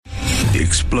The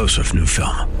explosive new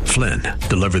film, Flynn,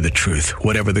 Deliver the Truth,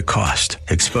 Whatever the Cost,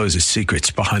 exposes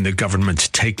secrets behind the government's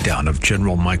takedown of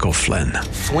General Michael Flynn.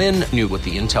 Flynn knew what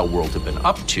the intel world had been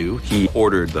up to. He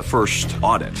ordered the first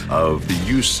audit of the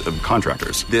use of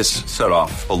contractors. This set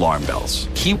off alarm bells.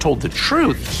 He told the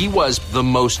truth. He was the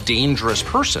most dangerous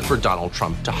person for Donald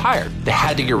Trump to hire. They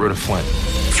had to get rid of Flynn.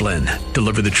 Flynn,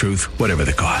 Deliver the Truth, Whatever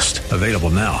the Cost. Available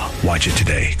now. Watch it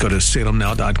today. Go to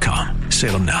salemnow.com.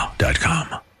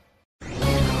 salemnow.com.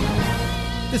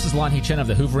 This is Chen of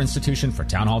the Hoover Institution for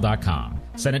townhall.com.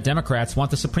 Senate Democrats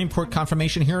want the Supreme Court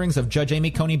confirmation hearings of Judge Amy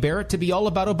Coney Barrett to be all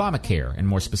about Obamacare, and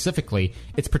more specifically,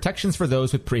 its protections for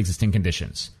those with pre-existing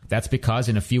conditions. That's because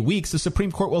in a few weeks, the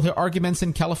Supreme Court will hear arguments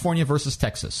in California versus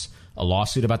Texas, a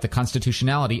lawsuit about the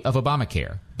constitutionality of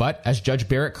Obamacare. But, as Judge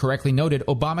Barrett correctly noted,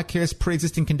 Obamacare's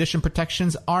pre-existing condition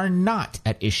protections are not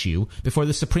at issue before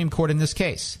the Supreme Court in this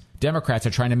case. Democrats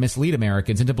are trying to mislead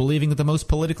Americans into believing that the most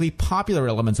politically popular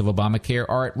elements of Obamacare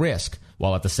are at risk,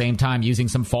 while at the same time using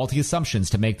some faulty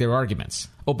assumptions to make their arguments.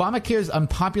 Obamacare's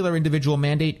unpopular individual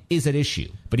mandate is at issue,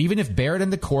 but even if Barrett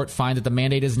and the court find that the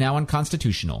mandate is now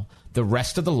unconstitutional, the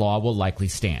rest of the law will likely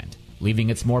stand,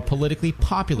 leaving its more politically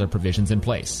popular provisions in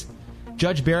place.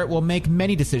 Judge Barrett will make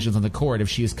many decisions on the court if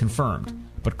she is confirmed,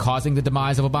 but causing the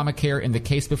demise of Obamacare in the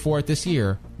case before it this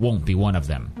year won't be one of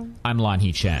them. I'm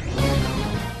Lanhee Chen.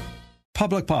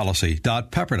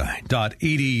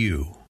 Publicpolicy.pepperdine.edu